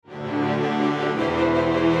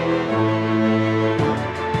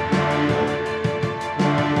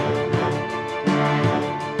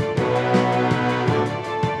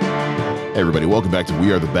everybody, welcome back to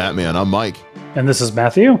We Are the Batman. I'm Mike. And this is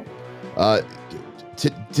Matthew.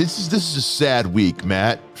 This is a sad week,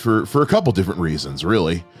 Matt, for a couple different reasons,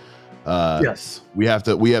 really. Yes. We have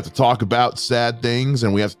to talk about sad things,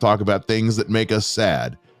 and we have to talk about things that make us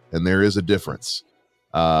sad, and there is a difference.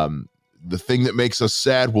 The thing that makes us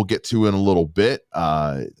sad we'll get to in a little bit.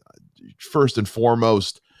 First and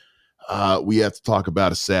foremost, we have to talk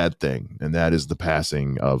about a sad thing, and that is the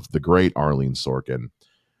passing of the great Arleen Sorkin,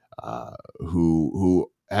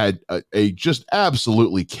 who had a just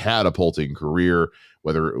absolutely catapulting career,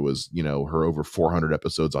 whether it was, her over 400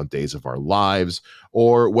 episodes on Days of Our Lives,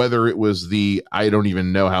 or whether it was I don't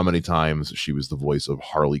even know how many times she was the voice of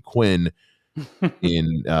Harley Quinn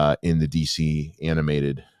in the DC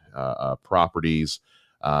animated properties,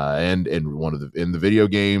 and in the video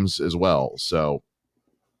games as well. So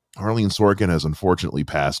Arleen Sorkin has unfortunately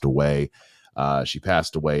passed away. She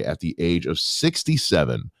passed away at the age of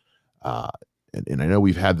 67. And I know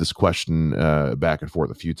we've had this question back and forth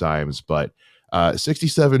a few times, but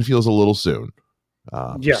 67 feels a little soon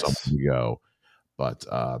for someone to go. But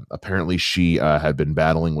apparently she had been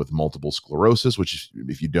battling with multiple sclerosis, which,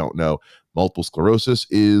 if you don't know, multiple sclerosis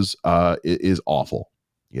is awful.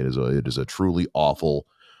 It is a truly awful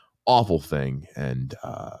thing. And,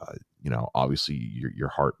 obviously your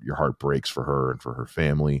heart breaks for her and for her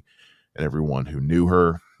family and everyone who knew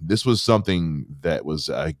her. This was something that was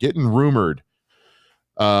getting rumored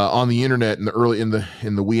on the internet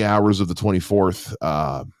in the wee hours of the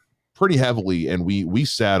 24th, pretty heavily, and we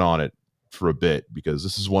sat on it for a bit, because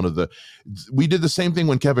this is we did the same thing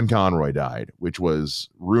when Kevin Conroy died, which was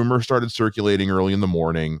rumor started circulating early in the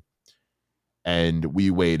morning, and we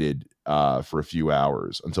waited for a few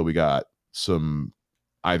hours until we got some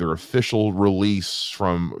either official release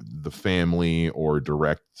from the family or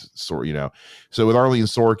direct sort. So with Arleen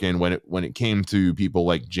Sorkin, when it came to people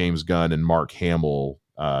like James Gunn and Mark Hamill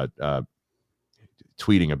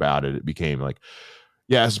tweeting about it, it became like,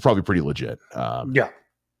 yeah, this is probably pretty legit.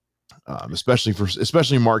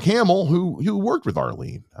 Especially Mark Hamill, who worked with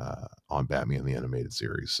Arleen on Batman the Animated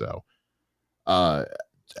Series. So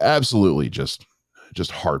absolutely just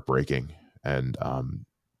heartbreaking. And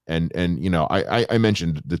I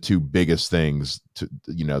mentioned the two biggest things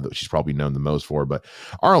that she's probably known the most for, but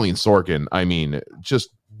Arleen Sorkin, I mean, just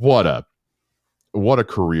what a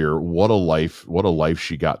career, what a life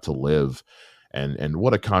she got to live, and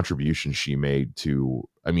what a contribution she made to,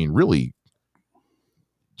 I mean, really,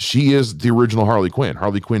 she is the original Harley Quinn.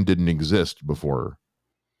 Harley Quinn didn't exist before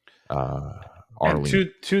Arleen.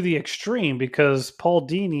 And to the extreme, because Paul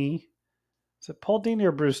Dini, is it Paul Dini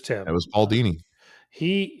or Bruce Timm? It was Paul Dini.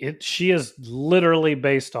 She is literally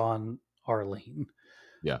based on Arleen.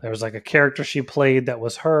 Yeah. There was like a character she played that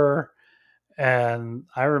was her. And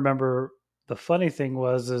I remember the funny thing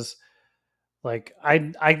is like, I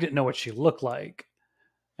didn't know what she looked like.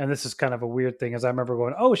 And this is kind of a weird thing, is I remember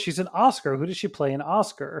going, oh, she's an Oscar. Who did she play in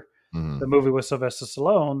Oscar? Mm-hmm. The movie with Sylvester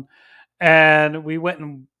Stallone. And we went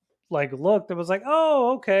and looked and was like,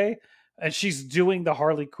 oh, okay. And she's doing the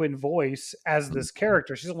Harley Quinn voice as this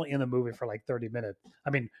character. She's only in the movie for 30 minutes.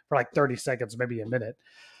 I mean, for 30 seconds, maybe a minute.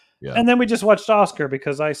 Yeah. And then we just watched Oscar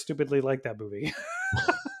because I stupidly like that movie.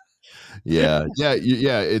 Yeah.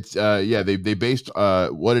 It's they based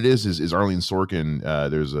what it is Arleen Sorkin.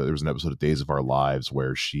 There was an episode of Days of Our Lives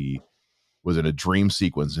where she was in a dream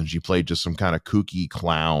sequence and she played just some kind of kooky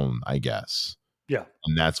clown, I guess. Yeah.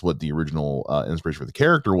 And that's what the original inspiration for the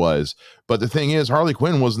character was. But the thing is, Harley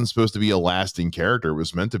Quinn wasn't supposed to be a lasting character. It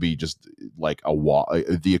was meant to be just like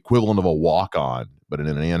the equivalent of a walk-on, but in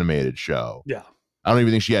an animated show. Yeah. I don't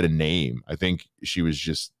even think she had a name. I think she was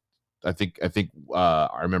just, I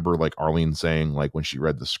remember Arleen saying when she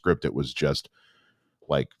read the script, it was just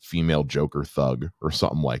female Joker thug or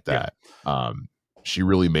something like that. Yeah. She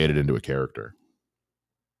really made it into a character.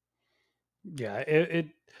 Yeah,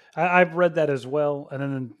 I've read that as well, and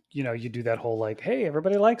then you do that whole hey,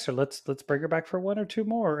 everybody likes her, let's bring her back for 1 or 2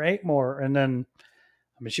 more or 8 more, and then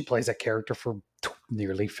I mean she plays that character for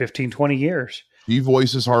nearly 15-20 years. She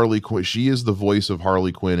voices Harley Quinn. She is the voice of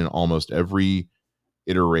Harley Quinn in almost every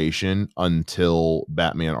iteration until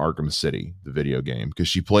Batman Arkham City, the video game, because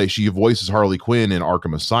she voices Harley Quinn in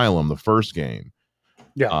Arkham Asylum, the first game.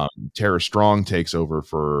 Yeah. Tara Strong takes over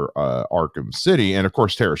for Arkham City, and of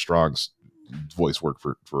course Tara Strong's voice work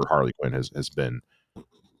for Harley Quinn has been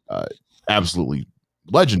absolutely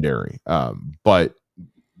legendary. But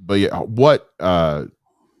yeah, what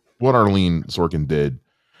Arleen Sorkin did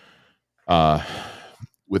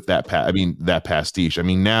with that that pastiche. I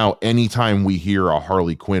mean, now anytime we hear a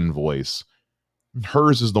Harley Quinn voice,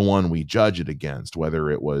 hers is the one we judge it against, whether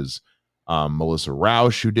it was Melissa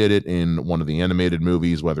Rauch, who did it in one of the animated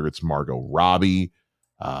movies, whether it's Margot Robbie,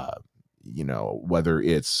 uh, whether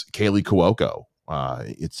it's Kaylee Cuoco.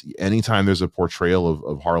 It's anytime there's a portrayal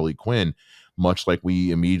of Harley Quinn, much like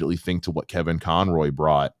we immediately think to what Kevin Conroy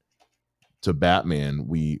brought to Batman,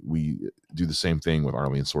 we do the same thing with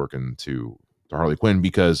Arleen Sorkin to Harley Quinn,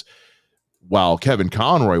 because while Kevin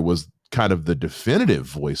Conroy was kind of the definitive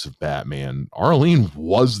voice of Batman, Arleen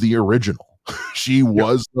was the original. She Yep.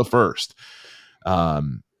 was the first.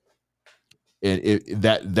 And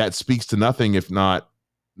that speaks to nothing if not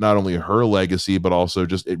only her legacy, but also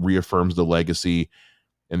just it reaffirms the legacy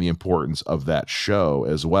and the importance of that show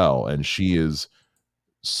as well. And she is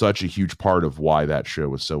such a huge part of why that show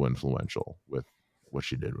was so influential with what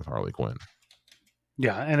she did with Harley Quinn.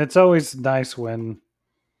 Yeah, and it's always nice when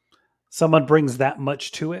someone brings that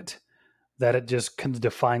much to it that it just kind of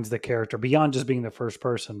defines the character beyond just being the first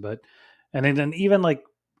person. But and then even like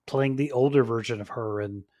playing the older version of her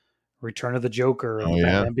in Return of the Joker and Oh the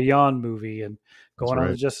yeah, Batman Beyond movie and that's going on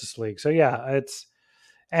the right. Justice League. So yeah, it's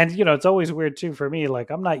and it's always weird too for me. Like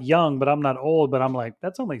I'm not young, but I'm not old, but I'm like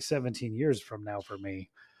that's only 17 years from now for me.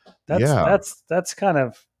 That's Yeah, that's kind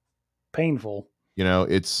of painful.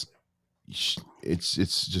 it's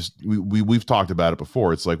just we've talked about it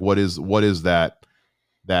before. It's like what is that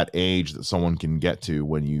age that someone can get to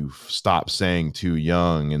when you stop saying too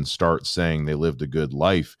young and start saying they lived a good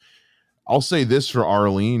life. I'll say this for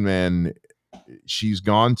Arleen, man, she's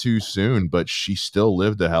gone too soon, but she still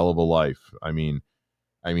lived a hell of a life. I mean,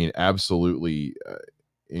 absolutely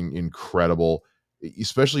incredible.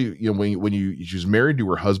 Especially, when she was married to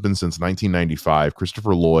her husband since 1995,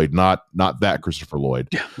 Christopher Lloyd, not that Christopher Lloyd.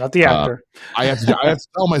 Yeah, not the Uh, actor. I have to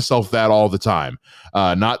tell myself that all the time.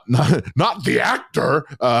 Not the actor,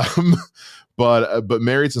 but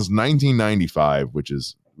married since 1995, which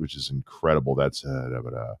is incredible. That's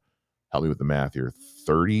help me with the math here.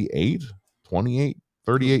 38, 28,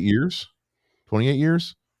 Who? 38 years, 28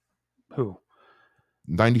 years, Who?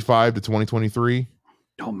 95 to 2023.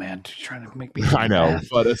 Oh man, you're trying to make me do I know, math.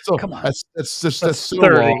 but it's still Come on. that's That's so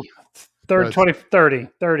 30. long. Third That's 20, 30,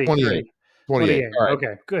 30, 28, 30, 28. 28. All right,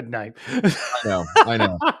 Okay, good night. I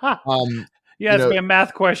know. Um, You you asked know, me a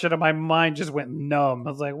math question and my mind just went numb.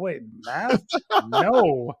 I was like, wait, math?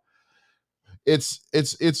 No. it's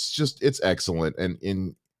excellent, and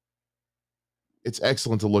in it's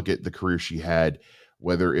excellent to look at the career she had.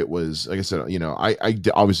 Whether it was, like I said,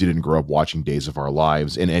 obviously didn't grow up watching Days of Our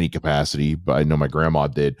Lives in any capacity, but I know my grandma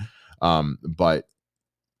did. But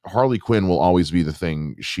Harley Quinn will always be the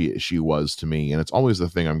thing she was to me, and it's always the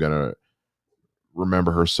thing I'm gonna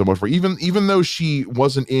remember her so much for. Even though she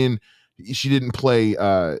didn't play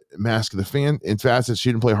Mask of the Fan in Facets, she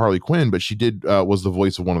didn't play Harley Quinn, but she did was the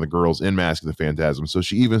voice of one of the girls in Mask of the Phantasm. So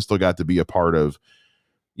she even still got to be a part of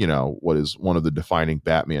what is one of the defining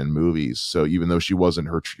Batman movies. So even though she wasn't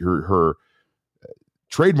her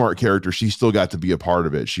trademark character, she still got to be a part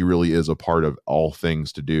of it. She really is a part of all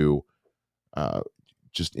things to do uh,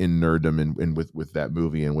 just in nerddom and with that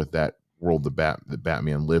movie and with that world that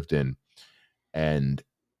Batman lived in. And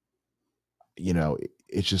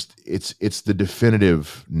it's the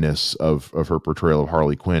definitiveness of her portrayal of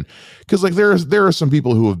Harley Quinn, because like there are some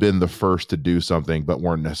people who have been the first to do something but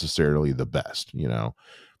weren't necessarily the best.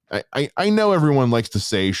 I know everyone likes to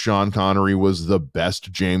say Sean Connery was the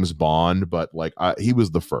best James Bond, but like he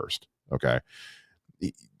was the first. Okay.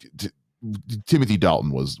 He- t- Timothy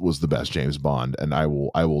Dalton was the best James Bond, and I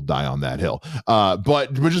will die on that hill.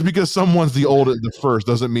 But just because someone's the first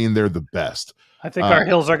doesn't mean they're the best. I think Uh, our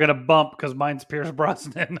hills are going to bump because mine's Pierce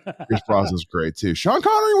Brosnan. Pierce Brosnan's great too. Sean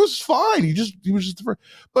Connery was fine. He was just the first.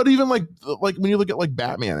 But even like when you look at like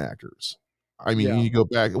Batman actors, I mean, Yeah. you go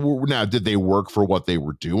back now. Did they work for what they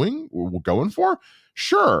were doing? We're going for,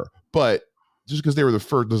 sure. But just because they were the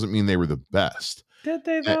first doesn't mean they were the best. Did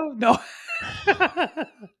they Eh, though? No.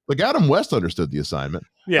 Like Adam West understood the assignment.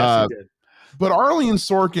 Yes, he Uh, did. but Arleen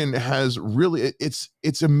Sorkin has really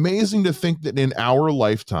it's amazing to think that in our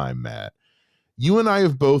lifetime, Matt, you and I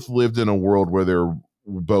have both lived in a world where there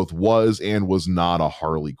both was and was not a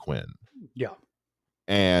Harley Quinn. Yeah.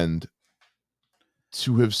 And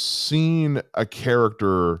to have seen a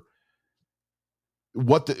character,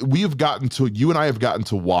 you and I have gotten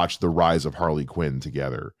to watch the rise of Harley Quinn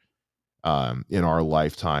together in our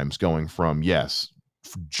lifetimes, going from, yes,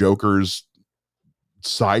 Joker's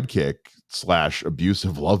sidekick slash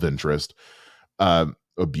abusive love interest,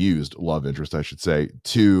 abused love interest, I should say,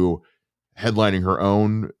 to headlining her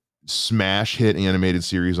own smash hit animated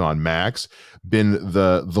series on Max, been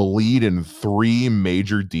the lead in 3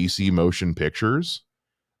 major DC motion pictures,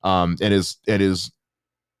 and is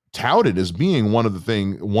touted as being one of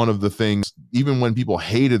the things, even when people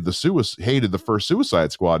hated the first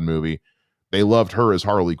Suicide Squad movie, they loved her as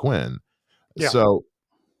Harley Quinn. Yeah, So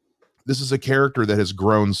this is a character that has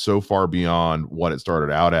grown so far beyond what it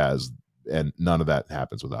started out as, and none of that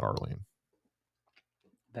happens without Arleen.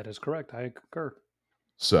 that is correct. I concur.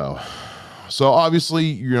 So,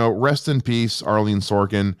 obviously, rest in peace, Arleen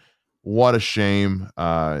Sorkin. What a shame.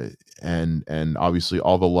 And obviously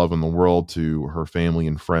all the love in the world to her family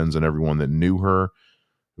and friends and everyone that knew her,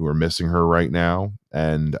 who are missing her right now.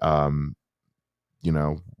 And,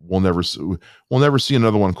 we'll never see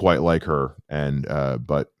another one quite like her. And,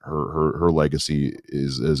 but her legacy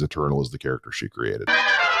is as eternal as the character she created.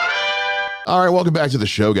 All right, welcome back to the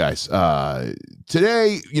show, guys.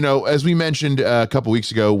 Today, as we mentioned a couple weeks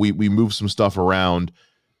ago, we moved some stuff around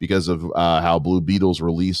because of how Blue Beetle's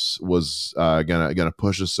release was gonna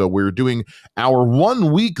push us. So we're doing our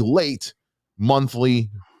 1 week late monthly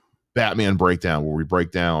Batman breakdown, where we break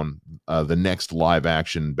down the next live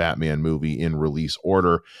action Batman movie in release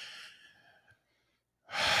order.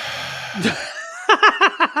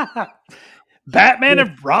 Batman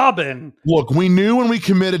and Robin. Look, we knew when we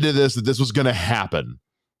committed to this that this was going to happen.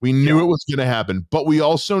 We knew it was going to happen, but we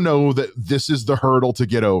also know that this is the hurdle to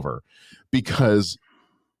get over, because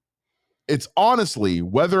it's honestly,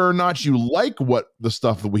 whether or not you like what the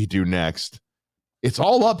stuff that we do next, it's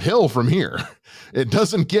all uphill from here. It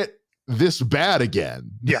doesn't get this bad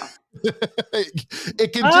again. Yeah.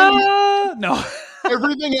 It continues. No.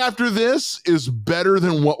 Everything after this is better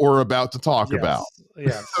than what we're about to talk about.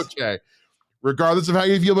 Yes. Okay. Regardless of how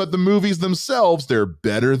you feel about the movies themselves, they're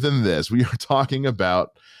better than this. We are talking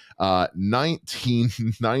about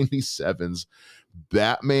 1997's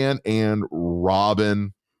Batman and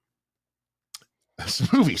Robin.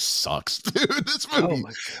 This movie sucks, dude. This movie. Oh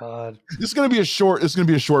my god. This is gonna be a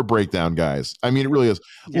short breakdown, guys. I mean, it really is.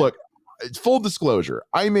 Yeah. Look, full disclosure,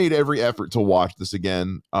 I made every effort to watch this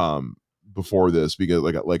again before this, because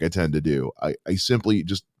like I tend to do. I simply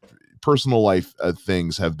just, personal life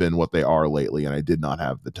things have been what they are lately, and I did not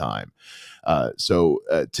have the time. So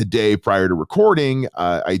today, prior to recording,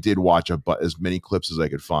 I did watch as many clips as I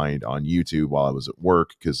could find on YouTube while I was at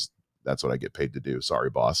work, because that's what I get paid to do.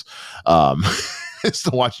 Sorry, boss. Is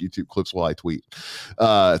to watch YouTube clips while I tweet.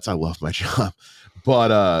 I love my job.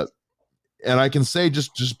 But and I can say,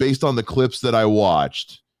 just based on the clips that I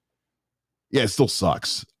watched, yeah, it still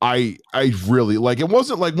sucks. I really, like, it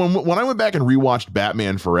wasn't like when I went back and rewatched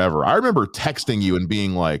Batman Forever, I remember texting you and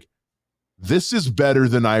being like, this is better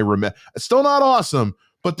than I remember. It's still not awesome,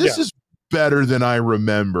 but this is better than I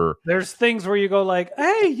remember. There's things where you go like,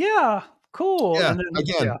 hey, yeah, cool. Yeah, and then,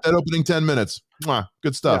 again, that opening 10 minutes,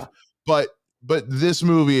 good stuff. Yeah. But this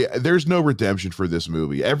movie, there's no redemption for this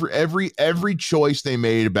movie. Every choice they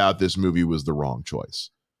made about this movie was the wrong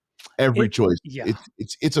choice. Every choice. Yeah.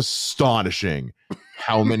 It's astonishing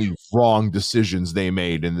how many wrong decisions they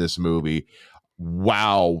made in this movie.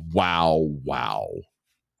 Wow.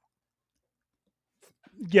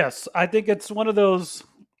 Yes, I think it's one of those.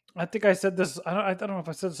 I think I said this. I don't know if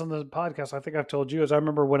I said this on the podcast. I think I've told you. As I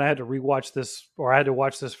remember when I had to rewatch this, or I had to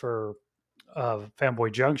watch this for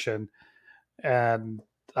Fanboy Junction, and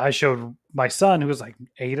I showed my son, who was like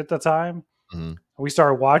 8 at the time. Mm-hmm. We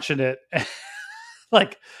started watching it.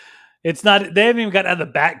 Like, it's not, they haven't even got out of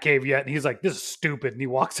the Batcave yet. And he's like, this is stupid. And he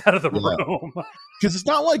walks out of the room. Because it's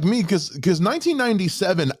not like me, because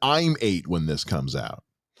 1997, I'm 8 when this comes out.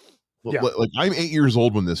 Yeah. Like, I'm 8 years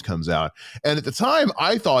old when this comes out. And at the time,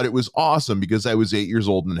 I thought it was awesome because I was 8 years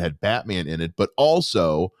old and had Batman in it. But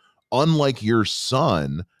also, unlike your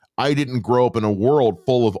son, I didn't grow up in a world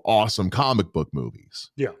full of awesome comic book movies.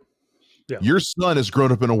 Yeah. Your son has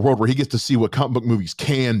grown up in a world where he gets to see what comic book movies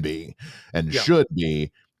can be and should be.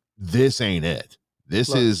 This ain't it.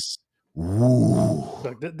 This is.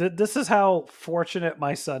 Look, this is how fortunate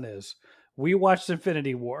my son is. We watched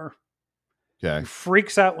Infinity War. Okay. He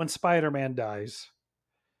freaks out when Spider-Man dies.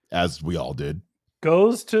 As we all did.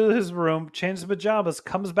 Goes to his room, changes pajamas,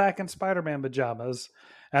 comes back in Spider-Man pajamas.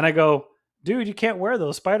 And I go, dude, you can't wear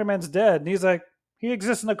those. Spider-Man's dead. And he's like, he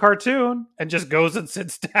exists in the cartoon, and just goes and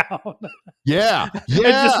sits down. Yeah. And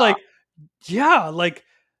just like,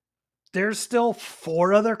 there's still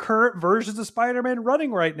 4 other current versions of Spider-Man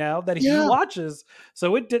running right now that he watches.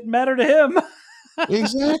 So it didn't matter to him.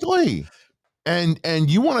 Exactly.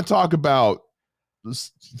 And you want to talk about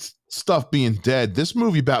stuff being dead. This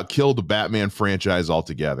movie about killed the Batman franchise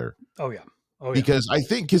altogether. Oh yeah. Because I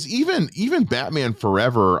think, because even Batman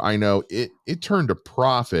Forever, I know it turned a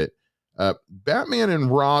profit. Batman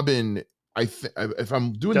and Robin, if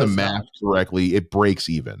I'm doing the math correctly, it breaks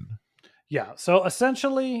even. Yeah. So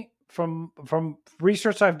essentially, from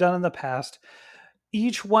research I've done in the past,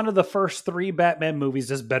 each one of the first three Batman movies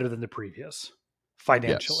is better than the previous Yes.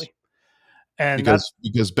 financially. And that,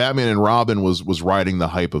 Because Batman and Robin was riding the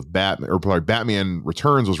hype of Batman, or probably Batman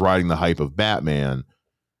Returns was riding the hype of Batman.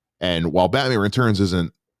 And while Batman Returns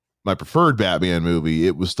isn't my preferred Batman movie,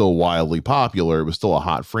 it was still wildly popular. It was still a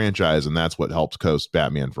hot franchise, and that's what helped coast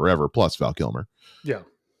Batman Forever, plus Val Kilmer yeah.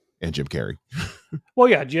 and Jim Carrey. Well,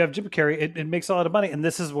 yeah, you have Jim Carrey. It makes a lot of money, and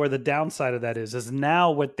this is where the downside of that is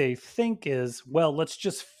now what they think is, well, let's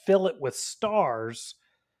just fill it with stars,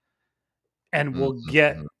 and we'll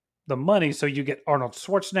get Mhm. the money. So you get Arnold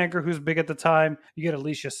Schwarzenegger, who's big at the time. You get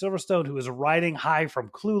Alicia Silverstone, who is riding high from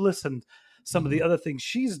Clueless and some of the other things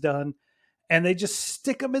she's done, and they just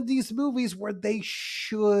stick them in these movies where they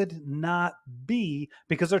should not be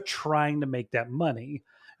because they're trying to make that money.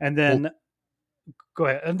 And Well, then go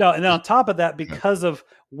ahead. And then on top of that, yeah. because of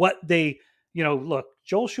what they, look,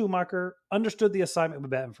 Joel Schumacher understood the assignment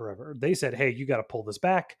with Batman Forever. They said, hey, you got to pull this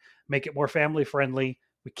back, make it more family friendly.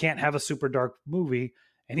 We can't have a super dark movie.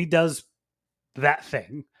 And he does that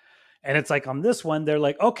thing. And it's like on this one, they're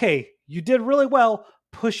like, okay, you did really well,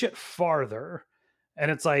 push it farther. And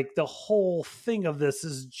it's like the whole thing of this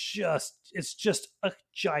is it's just a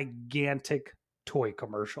gigantic toy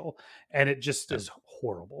commercial. And it just Yeah. is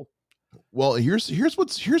horrible. Well, here's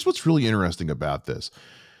what's really interesting about this.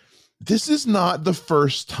 This is not the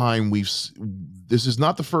first time this is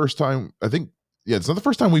not the first time, I think. Yeah, it's not the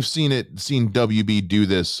first time we've seen WB do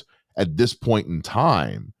this at this point in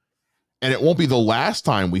time. And it won't be the last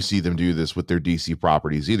time we see them do this with their DC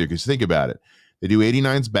properties either. Because think about it. They do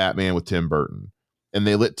 89's Batman with Tim Burton. And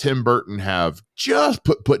they let Tim Burton have just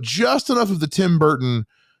put just enough of the Tim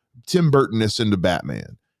Burtonness into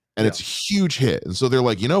Batman. And Yeah. it's a huge hit. And so they're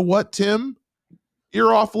like, you know what, Tim?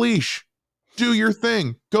 You're off leash. Do your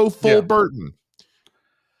thing. Go full Yeah. Burton.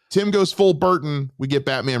 Tim goes full Burton. We get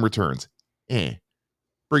Batman Returns.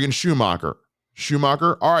 Bring in Schumacher.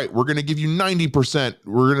 All right, we're gonna give you 90%.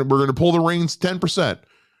 We're gonna pull the reins 10%.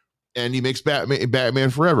 And he makes Batman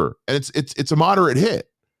Forever. And it's a moderate hit.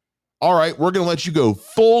 All right, we're gonna let you go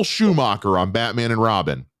full Schumacher on Batman and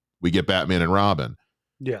Robin. We get Batman and Robin.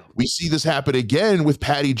 Yeah. We see this happen again with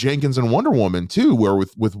Patty Jenkins and Wonder Woman too, where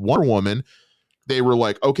with Wonder Woman, they were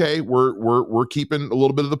like, okay, we're keeping a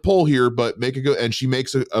little bit of the pull here, but make it go. And she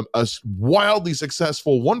makes a wildly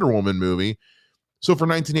successful Wonder Woman movie. So for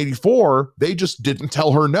 1984, they just didn't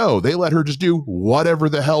tell her no. They let her just do whatever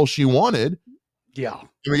the hell she wanted. Yeah.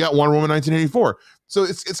 And we got Wonder Woman 1984. So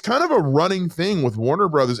it's kind of a running thing with Warner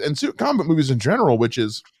Brothers and comic movies in general, which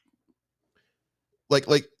is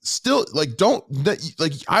still don't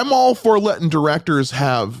like, I'm all for letting directors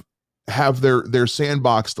have their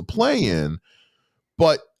sandbox to play in,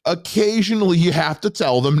 but occasionally you have to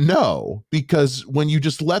tell them no, because when you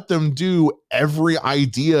just let them do every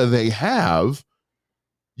idea they have,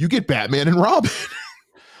 you get Batman and Robin.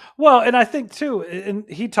 Well, and I think too, and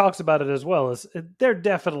he talks about it as well, is they're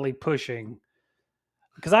definitely pushing,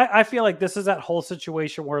 because I feel like this is that whole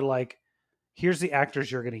situation where, like, here's the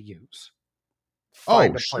actors you're going to use, Oh,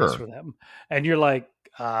 find a place sure. for them, and you're like,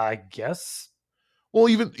 I guess, Well,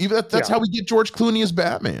 even that's yeah, how we get George Clooney as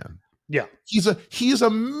Batman. yeah, He is a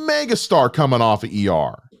megastar coming off of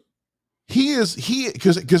ER. Because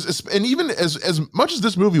and even as much as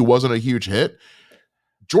this movie wasn't a huge hit,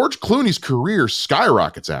 George Clooney's career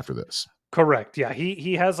skyrockets after this. correct, yeah.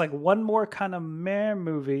 He has like one more kind of meh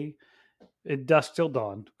movie, in Dusk Till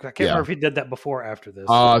Dawn. I can't Yeah. remember if he did that before or after this.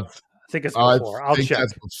 Uh, I think it's I before. I'll think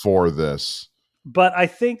that's check. before this. But I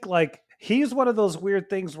think like he's one of those weird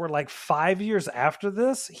things where like 5 years after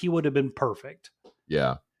this, he would have been perfect.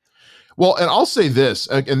 Yeah. Well, and I'll say this,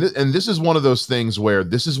 and this is one of those things where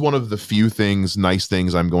this is one of the few nice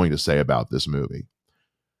things I'm going to say about this movie.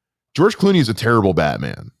 George Clooney is a terrible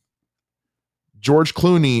Batman. George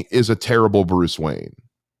Clooney is a terrible Bruce Wayne.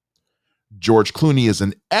 George Clooney is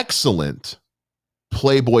an excellent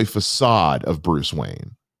Playboy facade of Bruce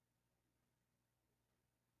Wayne.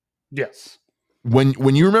 Yes.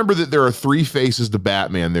 When you remember that there are three faces to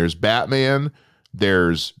Batman, there's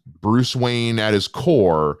Bruce Wayne at his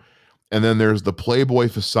core, and then there's the Playboy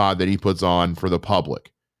facade that he puts on for the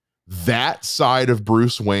public. That side of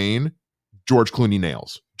Bruce Wayne, George Clooney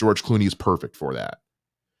nails. George Clooney is perfect for that.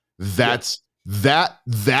 That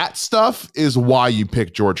stuff is why you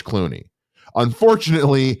pick George Clooney.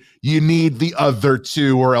 Unfortunately, you need the other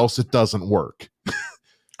two or else it doesn't work.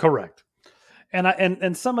 Correct.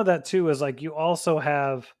 And some of that too is like you also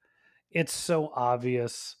have, it's so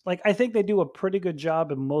obvious. Like I think they do a pretty good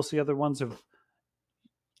job, and most of the other ones have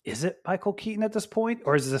is it Michael Keaton at this point,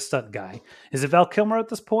 or is it a stunt guy? Is it Val Kilmer at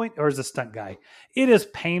this point, or is it a stunt guy? It is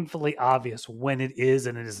painfully obvious when it is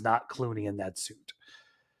and it is not Clooney in that suit.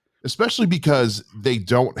 Especially because they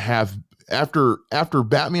don't have after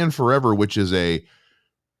Batman Forever, which is a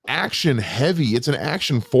action heavy, it's an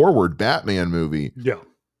action forward Batman movie. Yeah.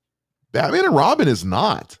 Batman and Robin is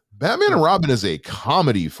not. Batman and Robin is a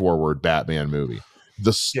comedy forward Batman movie.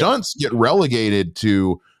 The stunts get relegated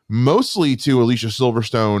to mostly to Alicia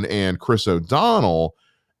Silverstone and Chris O'Donnell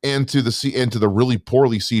and to the really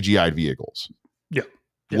poorly CGI'd vehicles. Yeah.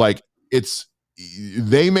 Like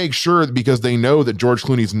they make sure, because they know that George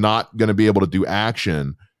Clooney's not going to be able to do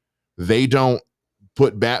action, they don't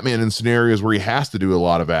put Batman in scenarios where he has to do a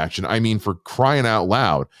lot of action. I mean, for crying out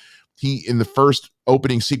loud, he, in the first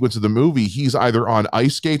opening sequence of the movie, he's either on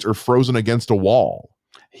ice skates or frozen against a wall.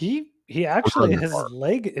 He actually, his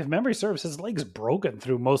leg, if memory serves, his leg's broken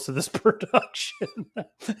through most of this production.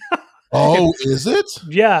 Oh, is it?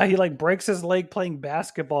 Yeah, he like breaks his leg playing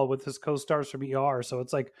basketball with his co-stars from ER. So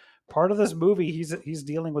it's like part of this movie, he's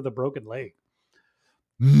dealing with a broken leg.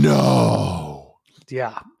 No.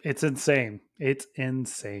 Yeah, it's insane. It's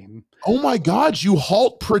insane. Oh my God, you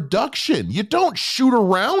halt production. You don't shoot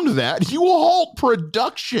around that. You halt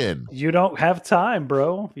production. You don't have time,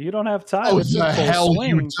 bro. You don't have time. Oh, it's the hell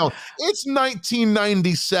you don't. It's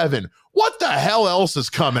 1997. What the hell else is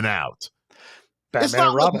coming out? Batman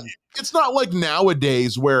and Robin. It's not like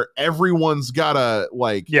nowadays where everyone's got a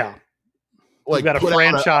like. Yeah. Like got a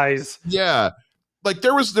franchise. Like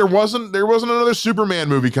there wasn't another Superman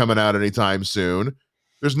movie coming out anytime soon.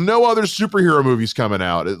 There's no other superhero movies coming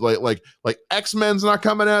out. Like X-Men's not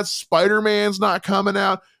coming out. Spider-Man's not coming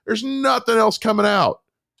out. There's nothing else coming out.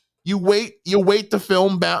 You wait to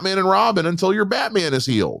film Batman and Robin until your Batman is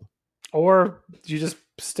healed. Or you just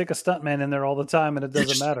stick a stuntman in there all the time and it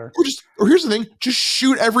doesn't matter. Or here's the thing, just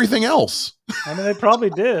shoot everything else. I mean, they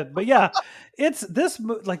probably did. But yeah, this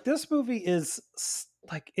movie is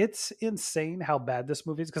like, it's insane how bad this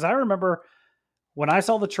movie is. Because I remember when I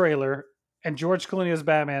saw the trailer and George Clooney as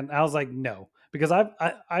Batman, I was like, no. Because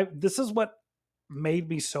I this is what made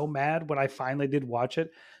me so mad when I finally did watch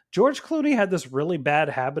it. George Clooney had this really bad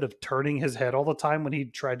habit of turning his head all the time when he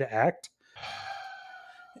tried to act.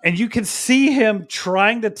 And you can see him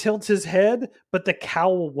trying to tilt his head, but the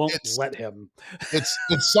cowl won't let him.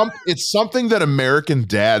 It's something that American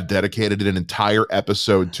Dad dedicated an entire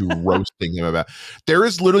episode to roasting him about. There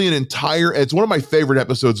is literally it's one of my favorite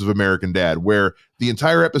episodes of American Dad, where the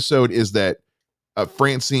entire episode is that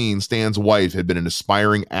Francine, Stan's wife, had been an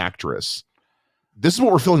aspiring actress. This is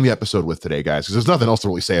what we're filling the episode with today, guys, because there's nothing else to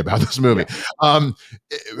really say about this movie.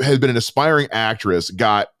 Had been an aspiring actress,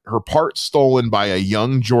 got her part stolen by a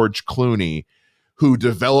young George Clooney, who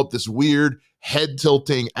developed this weird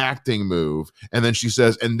head-tilting acting move. And then she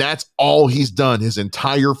says, and that's all he's done his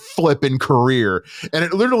entire flipping career. And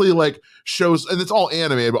it literally like shows, and it's all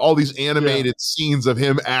animated, but all these animated scenes of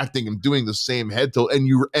him acting and doing the same head tilt.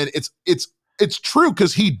 And it's true,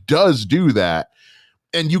 because he does do that.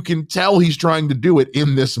 And you can tell he's trying to do it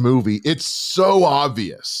in this movie. It's so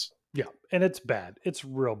obvious. Yeah, and it's bad. It's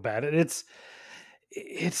real bad. And it's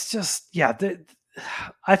just, yeah.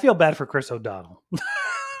 I feel bad for Chris O'Donnell.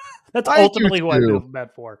 That's ultimately who I feel bad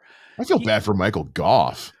for. I feel bad for Michael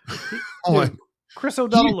Goff. Chris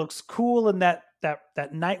O'Donnell looks cool in that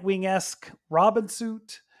Nightwing-esque Robin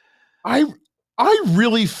suit. I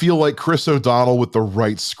really feel like Chris O'Donnell with the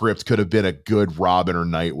right script could have been a good Robin or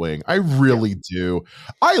Nightwing. I really do.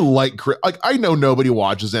 I I know nobody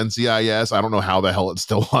watches NCIS. I don't know how the hell it's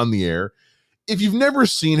still on the air. If you've never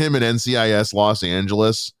seen him in NCIS Los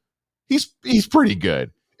Angeles, he's pretty good.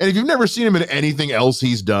 And if you've never seen him in anything else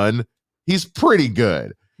he's done, he's pretty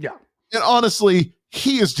good. Yeah. And honestly,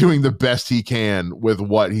 he is doing the best he can with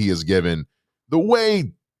what he is given. The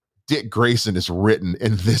way Dick Grayson is written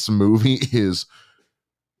in this movie is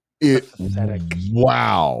pathetic.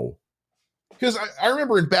 Wow. Because I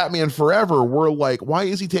remember in Batman Forever, we're like, why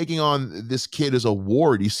is he taking on this kid as a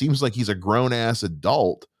ward? He seems like he's a grown-ass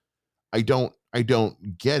adult. I don't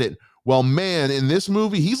get it. Well, man, in this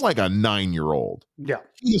movie, he's like a 9-year-old. Yeah.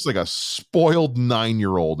 He's like a spoiled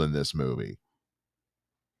 9-year-old in this movie.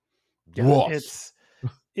 Yeah,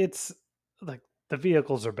 it's like the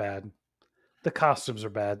vehicles are bad. The costumes are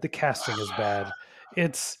bad. The casting is bad.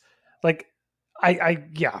 It's like,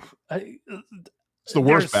 it's the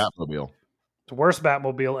worst Batmobile. The worst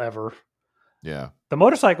Batmobile ever. Yeah. The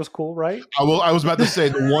motorcycle's cool, right? I was about to say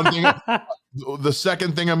the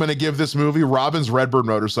second thing I'm going to give this movie, Robin's Redbird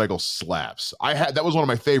motorcycle slaps. That was one of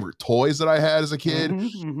my favorite toys that I had as a kid.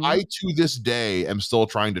 Mm-hmm. I, to this day, am still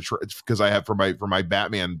trying to because I have for my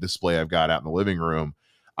Batman display I've got out in the living room.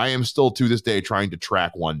 I am still to this day trying to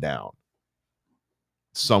track one down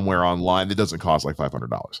somewhere online that doesn't cost like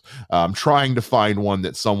 $500. I'm trying to find one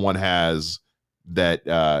that someone has that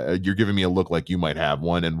you're giving me a look like you might have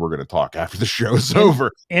one, and we're going to talk after the show's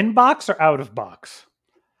over. In box or out of box?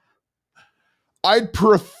 I'd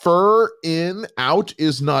prefer in. Out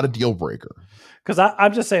is not a deal breaker. Because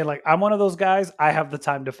I'm just saying, like, I'm one of those guys. I have the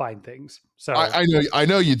time to find things. So I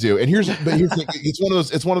know you do. And here's the thing,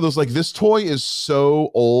 it's one of those like, this toy is so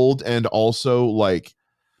old and also like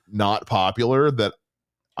not popular that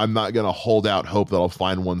I'm not gonna hold out hope that I'll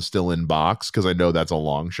find one still in box, because I know that's a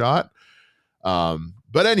long shot.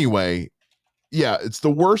 But anyway, yeah, it's the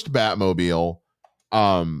worst Batmobile.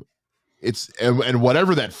 It's and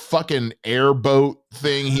whatever that fucking airboat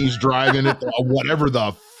thing he's driving it, whatever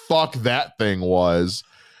the fuck that thing was.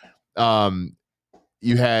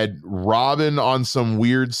 You had Robin on some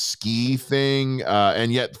weird ski thing,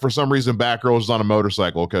 and yet for some reason Batgirl is on a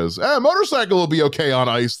motorcycle, because motorcycle will be okay on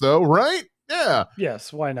ice though, right? Yeah.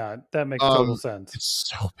 Yes, why not? That makes total sense. It's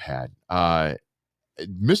so bad.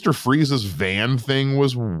 Mr. Freeze's van thing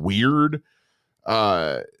was weird.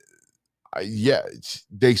 Yeah,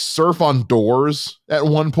 they surf on doors at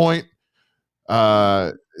one point.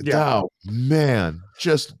 Oh man,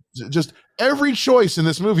 just every choice in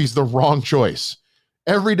this movie is the wrong choice.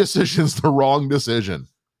 Every decision's the wrong decision.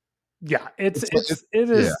 Yeah, it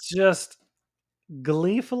is just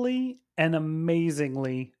gleefully and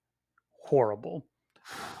amazingly horrible.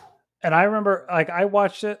 And I remember, like, I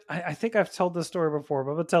watched it. I think I've told this story before,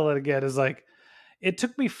 but I'm gonna tell it again. Is like, it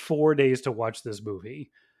took me 4 days to watch this movie,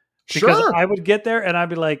 because Sure. I would get there and I'd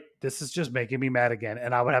be like, this is just making me mad again,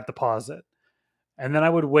 and I would have to pause it. And then I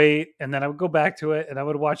would wait, and then I would go back to it, and I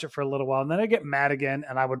would watch it for a little while, and then I'd get mad again,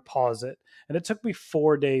 and I would pause it. And it took me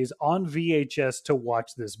 4 days on VHS to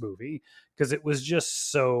watch this movie, because it was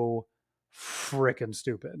just so freaking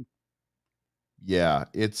stupid. Yeah,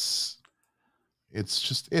 it's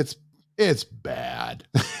bad.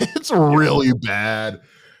 It's really bad.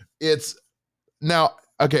 It's now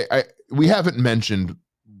okay. We haven't mentioned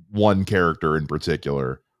one character in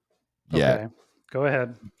particular yet. Okay, go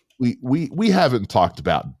ahead. We haven't talked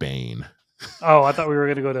about Bane. Oh, I thought we were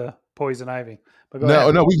going to go to Poison Ivy. But go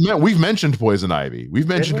ahead. No, we've mentioned Poison Ivy. We've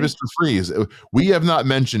mentioned we? Mr. Freeze. We have not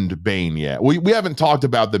mentioned Bane yet. We haven't talked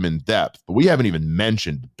about them in depth, but we haven't even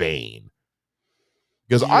mentioned Bane.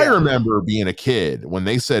 Because I remember being a kid when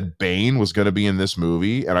they said Bane was going to be in this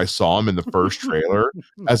movie, and I saw him in the first trailer.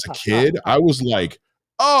 As a kid, I was like,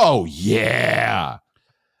 "Oh yeah,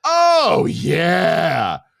 oh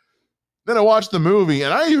yeah." Then I watched the movie,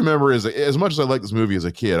 and I even remember, as much as I liked this movie as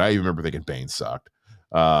a kid, I even remember thinking Bane sucked.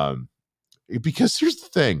 Because here's the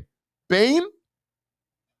thing, Bane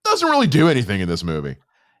doesn't really do anything in this movie.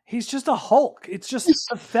 He's just a Hulk. It's just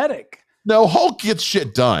pathetic. No, Hulk gets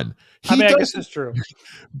shit done. I guess it's true.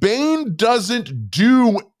 Bane doesn't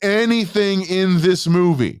do anything in this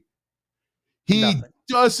movie. He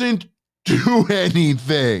doesn't do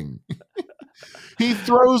anything. He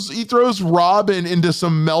throws Robin into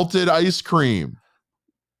some melted ice cream.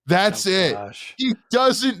 That's it. Gosh. He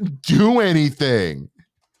doesn't do anything.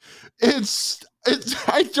 It's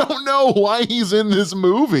I don't know why he's in this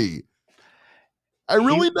movie. I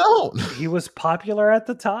really don't. He was popular at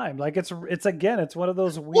the time. Like, it's again, it's one of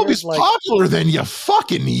those weird. Well, he's popular, then you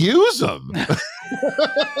fucking use him.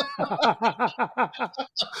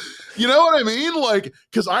 You know what I mean? Like,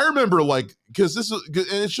 because I remember, like, because this is,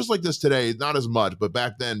 and it's just like this today, not as much, but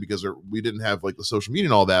back then, because we didn't have like the social media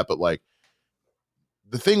and all that, but like,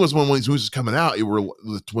 the thing was, when these movies was coming out,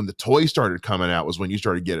 when the toys started coming out was when you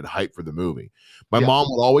started getting hyped for the movie. My mom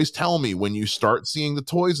would always tell me, when you start seeing the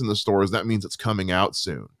toys in the stores, that means it's coming out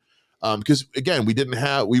soon. Because again, we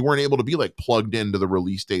weren't able to be like plugged into the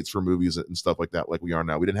release dates for movies and stuff like that, like we are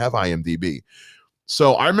now. We didn't have IMDb.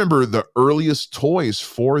 So I remember the earliest toys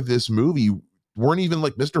for this movie weren't even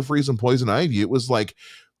like Mr. Freeze and Poison Ivy. It was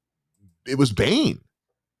Bane.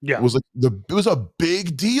 Yeah, it was a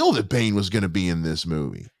big deal that Bane was going to be in this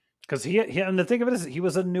movie, because he and the thing of it is, he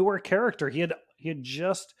was a newer character. He had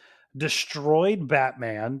just destroyed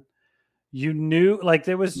Batman. You knew, like,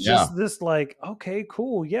 there was just this, like, okay,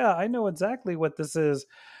 cool, yeah, I know exactly what this is.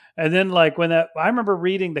 And then, like, I remember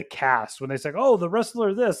reading the cast when they said, "Oh, the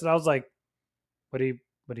wrestler this," and I was like, "What do you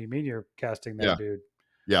mean you're casting that dude?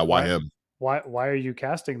 Yeah, why him? Why are you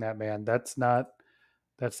casting that man? That's not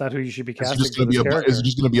who you should be casting." Is it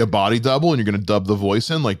just going to be a body double, and you're going to dub the voice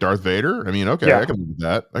in like Darth Vader? I mean, okay, I can live with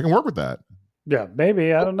that. I can work with that. Yeah,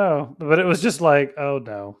 maybe, I don't know, but it was just like, oh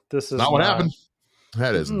no, this is not what happened.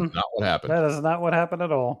 That is not what happened. That is not what happened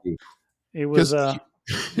at all. It was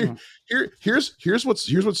here's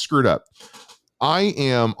what's screwed up. I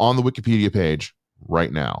am on the Wikipedia page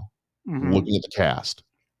right now, Mm-hmm. looking at the cast.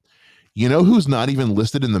 You know who's not even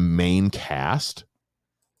listed in the main cast?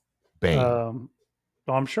 Bane. Well,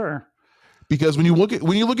 I'm sure. Because when you look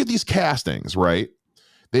at these castings, right?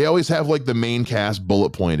 They always have like the main cast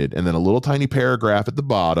bullet pointed and then a little tiny paragraph at the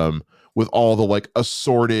bottom with all the like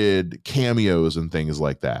assorted cameos and things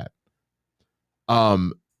like that.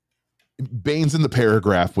 Um Bane's in the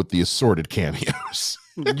paragraph with the assorted cameos.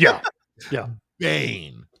 Yeah. Yeah.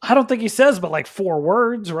 Bane. I don't think he says but like 4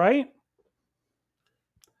 words, right?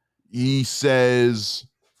 He says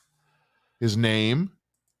his name,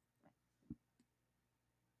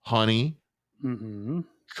 honey, Mm-hmm.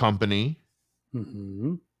 company,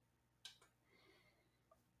 Mm-hmm.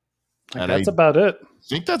 Like and I that's about it.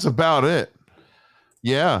 think that's about it.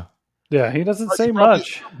 Yeah. Yeah, he doesn't say Probably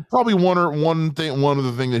much. probably one of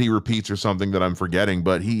the thing that he repeats or something that I'm forgetting,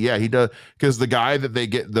 but he does, because the guy that they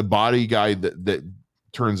get, the body guy that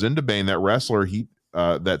turns into Bane, that wrestler,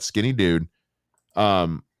 that skinny dude,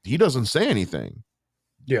 he doesn't say anything.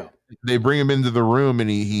 Yeah. They bring him into the room and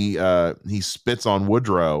he spits on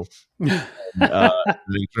Woodrow. Bane.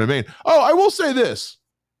 Oh, I will say this.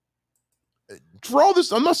 For all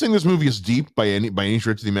this, I'm not saying this movie is deep by any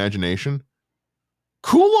stretch of the imagination.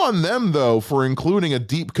 Cool on them though for including a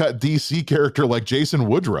deep cut DC character like Jason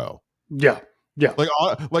Woodrow. Yeah. Yeah.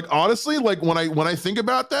 Like honestly, like when I think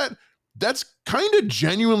about that, that's kind of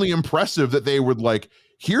genuinely impressive that they would like,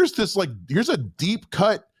 here's a deep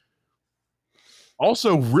cut,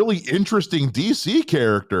 also really interesting DC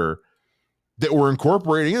character that we're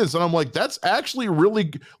incorporating in this. And I'm like, that's actually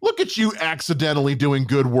really, look at you accidentally doing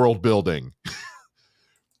good world building.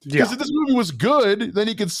 Because Yeah. if this movie was good, then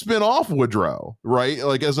he could spin off Woodrow, right?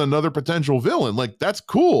 Like as another potential villain. Like that's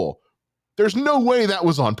cool. There's no way that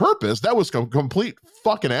was on purpose. That was a complete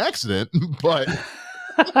fucking accident. But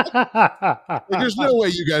like, there's no way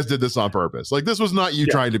you guys did this on purpose. Like this was not you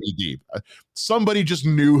Yeah. trying to be deep. Somebody just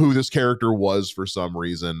knew who this character was for some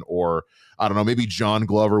reason, or I don't know. Maybe John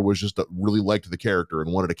Glover was just really liked the character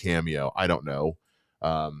and wanted a cameo. I don't know.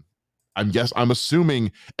 I'm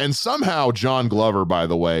assuming, and somehow John Glover, by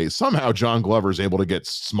the way, somehow John Glover is able to get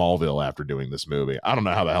Smallville after doing this movie. I don't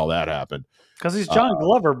know how the hell that happened. Because he's John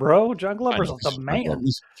Glover, bro. John I Glover's know the man.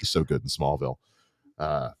 he's so good in Smallville.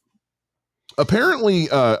 Apparently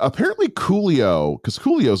Coolio, because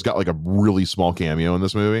Coolio's got like a really small cameo in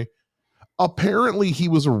this movie. Apparently he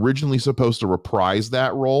was originally supposed to reprise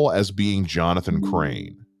that role as being Jonathan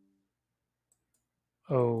Crane.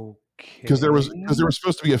 Okay. Because there was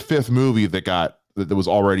supposed to be a fifth movie that was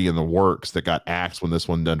already in the works that got axed when this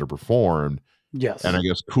one underperformed. Yes. And I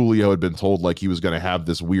guess Coolio had been told like he was going to have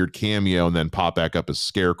this weird cameo and then pop back up as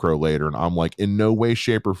Scarecrow later. And I'm like, in no way,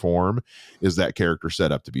 shape, or form is that character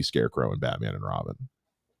set up to be Scarecrow and Batman and Robin.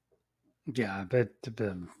 Yeah, but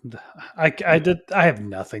I have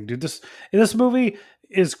nothing, dude. This movie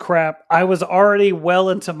is crap. I was already well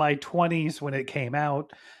into my 20s when it came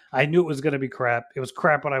out. I knew it was going to be crap. It was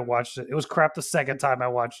crap when I watched it. It was crap the second time I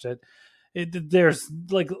watched it. There's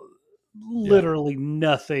like literally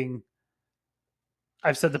nothing.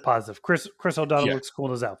 I've said the positive. Chris O'Donnell looks cool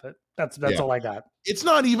in his outfit. That's all I got. It's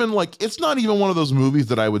not even one of those movies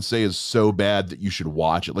that I would say is so bad that you should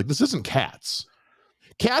watch it. Like this isn't Cats.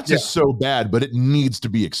 Cats is so bad, but it needs to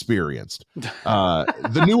be experienced.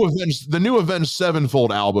 The new Avenged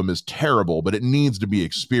Sevenfold album is terrible, but it needs to be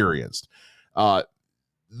experienced.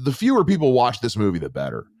 The fewer people watch this movie, the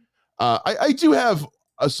better. I do have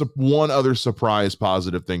one other surprise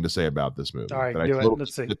positive thing to say about this movie. All right, that do it.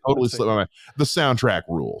 Let's see. Totally slipped my mind. The soundtrack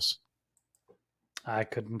rules. I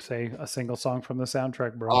couldn't say a single song from the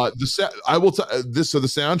soundtrack, bro. I will this. So the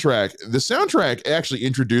soundtrack actually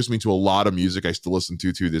introduced me to a lot of music I still listen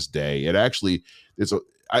to this day. It actually is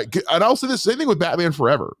and I'll say the same thing with Batman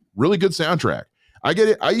Forever. Really good soundtrack. I get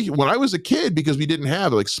it. When I was a kid, because we didn't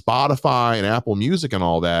have like Spotify and Apple Music and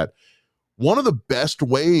all that, one of the best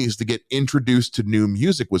ways to get introduced to new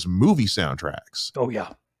music was movie soundtracks. Oh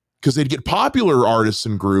yeah. Because they'd get popular artists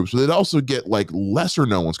and groups, but they'd also get like lesser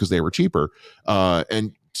known ones because they were cheaper.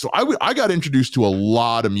 And so I got introduced to a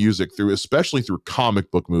lot of music especially through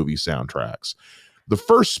comic book movie soundtracks. The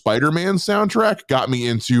first Spider-Man soundtrack got me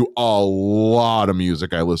into a lot of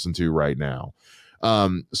music I listen to right now.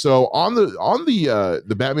 So on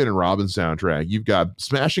the Batman and Robin soundtrack, you've got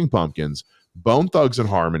Smashing Pumpkins, Bone Thugs and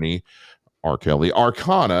Harmony, R. Kelly,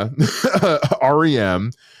 Arcana,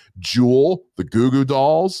 REM, Jewel, the Goo Goo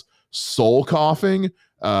Dolls, Soul Coughing,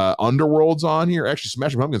 Underworld's on here. Actually,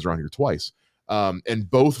 Smashing Pumpkins are on here twice. And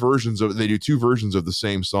both they do two versions of the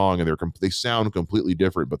same song, and they sound completely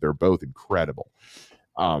different, but they're both incredible.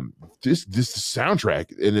 This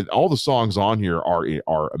soundtrack and all the songs on here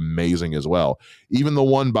are amazing as well. Even the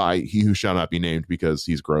one by He Who Shall Not Be Named, because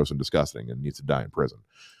he's gross and disgusting and needs to die in prison.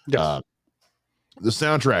 Yes. The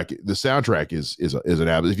soundtrack is an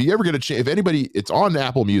app. If you ever get a chance, if anybody, it's on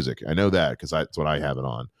Apple Music. I know that because that's what I have it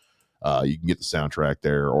on. You can get the soundtrack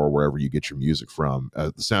there or wherever you get your music from.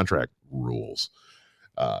 The soundtrack rules.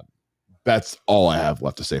 That's all I have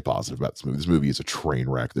left to say positive about this movie. This movie is a train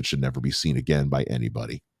wreck that should never be seen again by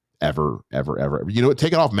anybody, ever. You know what?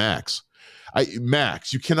 Take it off Max.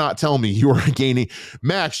 Max, you cannot tell me you are gaining.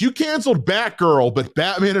 Max, you canceled Batgirl, but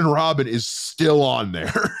Batman and Robin is still on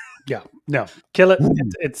there. Yeah, no, kill it.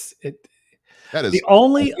 That is the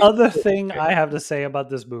only other thing I have to say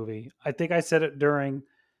about this movie. I think I said it during.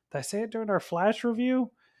 Did I say it during our Flash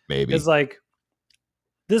review? Maybe. Is like,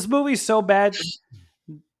 this movie's so bad.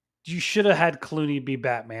 You should have had Clooney be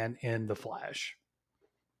Batman in The Flash.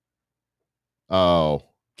 Oh,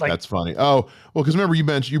 like, that's funny. Oh, well, because remember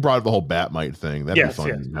you brought up the whole Batmite thing. That'd be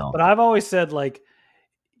funny. Yes. But I've always said, like,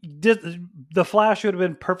 The Flash would have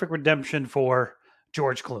been perfect redemption for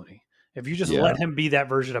George Clooney if you just let him be that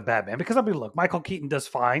version of Batman. Because I mean, look, Michael Keaton does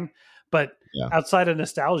fine, but outside of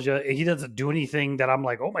nostalgia, he doesn't do anything that I'm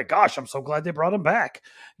like, oh my gosh, I'm so glad they brought him back.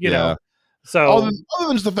 You know. So other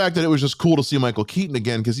than just the fact that it was just cool to see Michael Keaton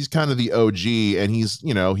again, because he's kind of the OG and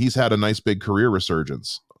he's had a nice big career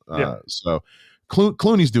resurgence. So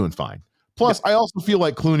Clooney's doing fine. Plus, I also feel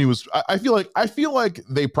like Clooney was. I feel like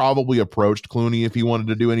they probably approached Clooney if he wanted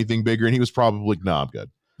to do anything bigger, and he was probably like, "No, I'm good."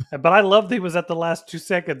 But I loved he was at the last 2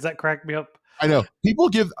 seconds. That cracked me up. I know people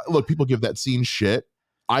give that scene shit.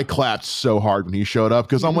 I clapped so hard when he showed up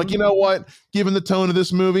because I'm like, you know what? Given the tone of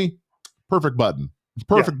this movie, perfect button.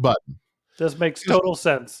 Button. This makes total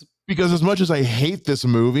sense. Because as much as I hate this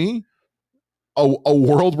movie, a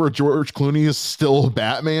world where George Clooney is still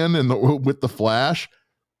Batman and with the Flash,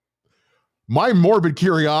 my morbid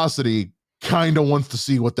curiosity kind of wants to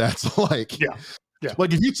see what that's like. Yeah.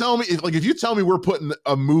 Like if you tell me we're putting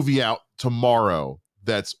a movie out tomorrow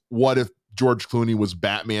that's what if George Clooney was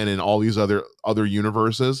Batman in all these other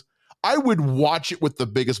universes, I would watch it with the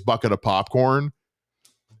biggest bucket of popcorn.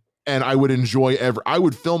 And I would enjoy I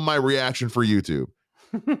would film my reaction for YouTube.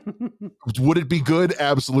 Would it be good?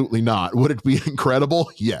 Absolutely not. Would it be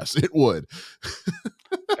incredible? Yes, it would.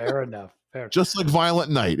 Fair enough. Just like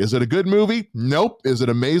Violent Night. Is it a good movie? Nope. Is it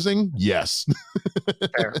amazing? Yes.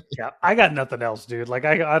 Fair. Yeah. I got nothing else, dude. Like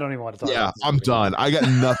I don't even want to talk about this I'm movie. done. I got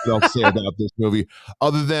nothing else to say about this movie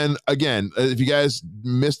other than, again, if you guys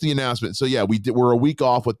missed the announcement. So yeah, we're a week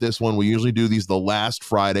off with this one. We usually do these the last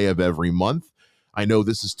Friday of every month. I know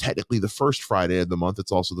this is technically the first Friday of the month.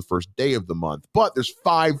 It's also the first day of the month, but there's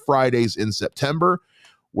 5 Fridays in September.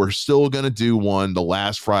 We're still going to do one the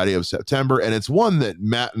last Friday of September. And it's one that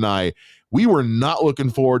Matt and we were not looking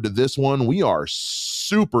forward to this one. We are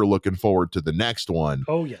super looking forward to the next one.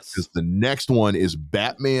 Oh, yes. Because the next one is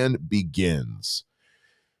Batman Begins.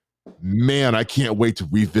 Man, I can't wait to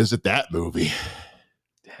revisit that movie.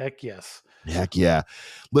 Heck yes. Heck yeah.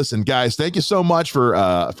 Listen, guys, thank you so much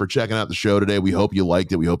for checking out the show today. We hope you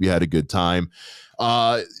liked it. We hope you had a good time.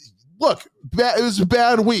 Look, it was a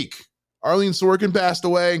bad week. Arleen Sorkin passed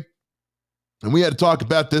away, and we had to talk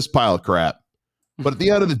about this pile of crap. But at the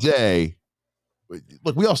end of the day,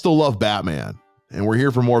 look, we all still love Batman, and we're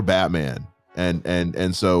here for more Batman.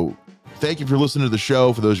 And so thank you for listening to the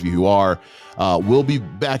show. For those of you who are, we'll be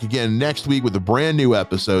back again next week with a brand new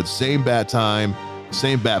episode, same bat time,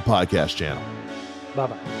 same bat podcast channel.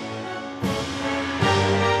 Bye-bye.